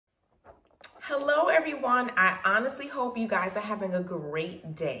Hello everyone. I honestly hope you guys are having a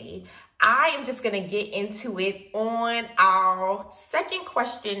great day. I am just going to get into it on our second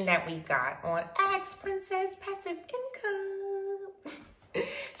question that we got on Ask Princess Passive Income.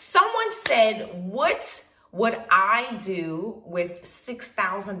 Someone said, what would I do with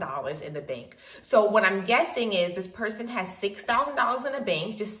 $6,000 in the bank? So what I'm guessing is this person has $6,000 in the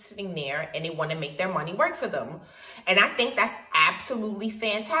bank just sitting there and they want to make their money work for them. And I think that's absolutely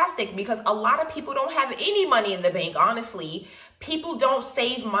fantastic because a lot of people don't have any money in the bank, honestly. People don't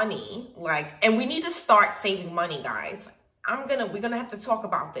save money, and we need to start saving money, guys. We're gonna have to talk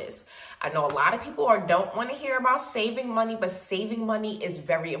about this. I know a lot of people don't want to hear about saving money, but saving money is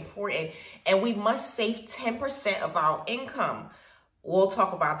very important. And we must save 10% of our income. We'll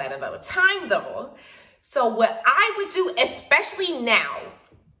talk about that another time though. So what I would do, especially now,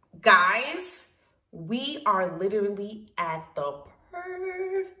 guys, we are literally at the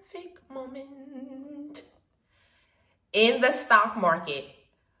perfect moment in the stock market.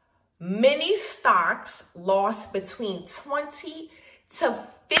 Many stocks lost between 20 to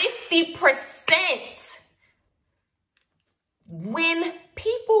 50%. When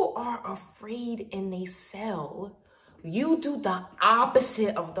people are afraid and they sell, you do the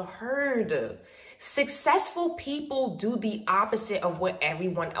opposite of the herd. Successful people do the opposite of what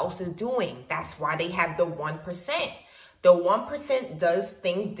everyone else is doing. That's why they have the 1%. The 1% does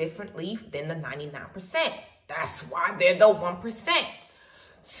things differently than the 99%. That's why they're the 1%.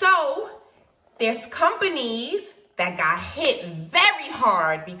 So there's companies that got hit very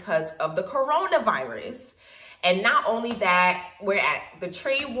hard because of the coronavirus. And not only that, we're at the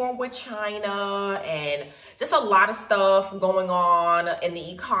trade war with China and just a lot of stuff going on in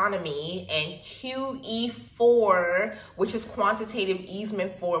the economy. And QE4, which is quantitative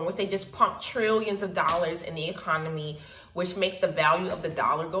easement for, in which they just pump trillions of dollars in the economy, which makes the value of the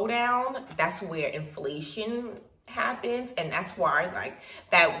dollar go down. That's where inflation happens, and that's why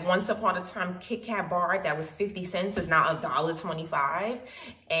that once upon a time Kit Kat bar that was 50 cents is now $1.25,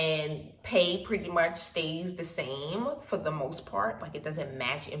 and pay pretty much stays the same for the most part. It doesn't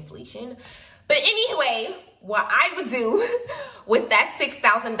match inflation. But anyway, what I would do with that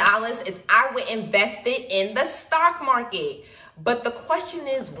 $6,000 is I would invest it in the stock market. But the question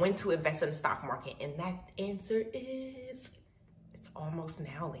is when to invest in the stock market, and that answer is it's almost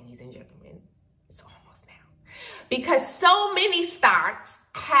now, ladies and gentlemen. It's almost now. Because so many stocks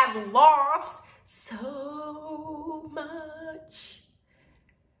have lost so much.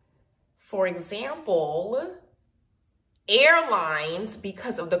 For example, airlines,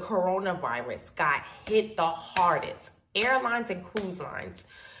 because of the coronavirus, got hit the hardest. Airlines and cruise lines.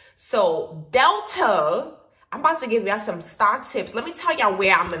 So Delta, I'm about to give y'all some stock tips. Let me tell y'all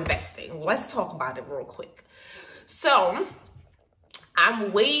where I'm investing. Let's talk about it real quick. So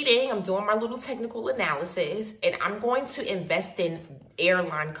I'm doing my little technical analysis, and I'm going to invest in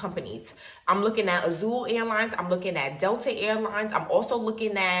airline companies. I'm looking at Azul Airlines. I'm looking at Delta Airlines. I'm also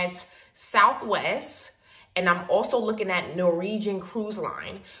looking at Southwest, and I'm also looking at Norwegian Cruise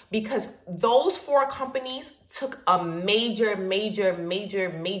Line, because those four companies took a major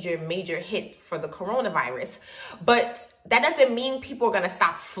hit for the coronavirus. But that doesn't mean people are going to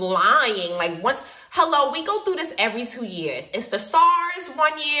stop flying. We go through this every 2 years. It's the SARS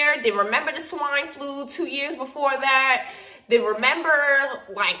 1 year. They remember the swine flu 2 years before that. They remember,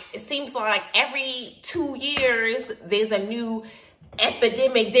 it seems like every 2 years, there's a new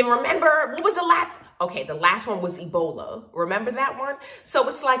epidemic. They remember, what was the last? Okay, the last one was Ebola. Remember that one? So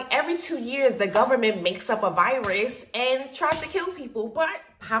it's every 2 years, the government makes up a virus and tries to kill people. But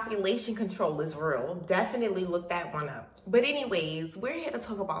population control is real. Definitely look that one up. But anyways, we're here to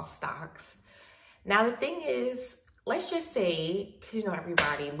talk about stocks. Now, the thing is, let's just say, because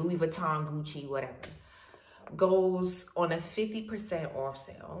everybody, Louis Vuitton, Gucci, whatever, goes on a 50% off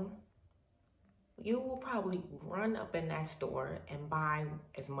sale. You will probably run up in that store and buy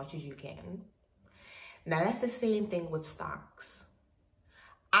as much as you can. Now, that's the same thing with stocks.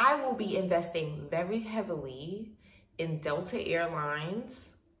 I will be investing very heavily in Delta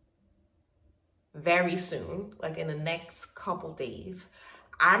Airlines very soon, in the next couple days.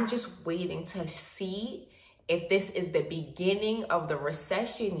 I'm just waiting to see if this is the beginning of the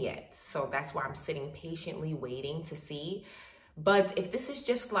recession yet. So that's why I'm sitting patiently waiting to see. But if this is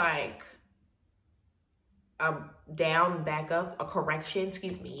just a down, back up, a correction,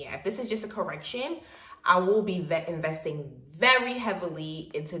 if this is just a correction, I will be investing very heavily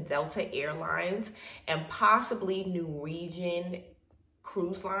into Delta Airlines and possibly Norwegian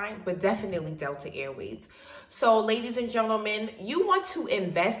Cruise Line, but definitely Delta Airways. So, ladies and gentlemen, you want to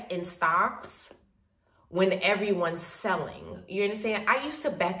invest in stocks when everyone's selling. You understand? I used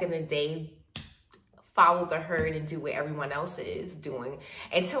to, back in the day, follow the herd and do what everyone else is doing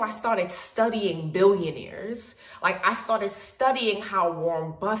until I started studying billionaires. Like, I started studying how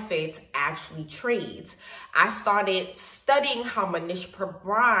Warren Buffett actually trades. I started studying how Manish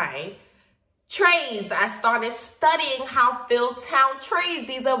Prabhu trades. I started studying how Phil Town trades.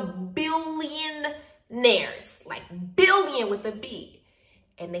 These are billionaires, like billion with a B.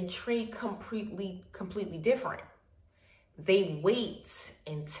 And they trade completely different. They wait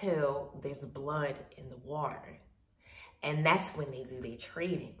until there's blood in the water. And that's when they do their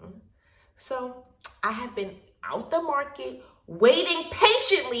trading. So I have been out the market waiting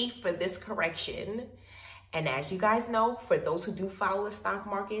patiently for this correction. And as you guys know, for those who do follow the stock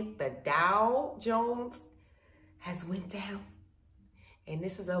market, the Dow Jones has went down. And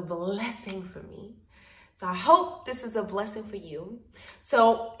this is a blessing for me. So I hope this is a blessing for you.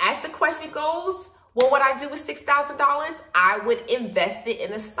 So as the question goes, what would I do with $6,000? I would invest it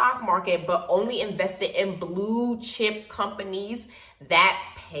in the stock market, but only invest it in blue chip companies that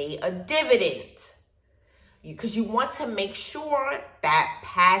pay a dividend. Because you want to make sure that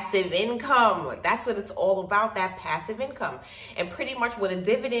passive income, that's what it's all about, that passive income. And pretty much what a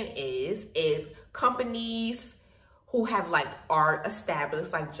dividend is companies who have are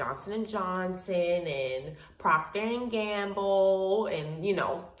established, like Johnson & Johnson and Procter & Gamble and,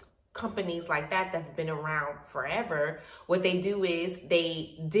 companies like that have been around forever. What they do is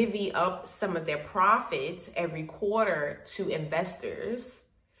they divvy up some of their profits every quarter to investors.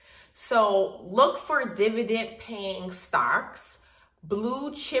 So look for dividend paying stocks,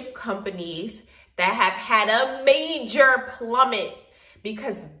 blue chip companies that have had a major plummet,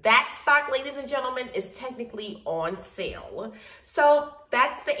 because that stock, ladies and gentlemen, is technically on sale. So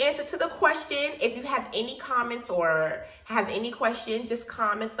that's the answer to the question. If you have any comments or have any questions, just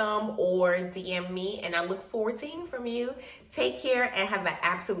comment them or DM me, and I look forward to hearing from you. Take care and have an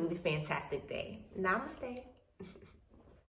absolutely fantastic day. Namaste.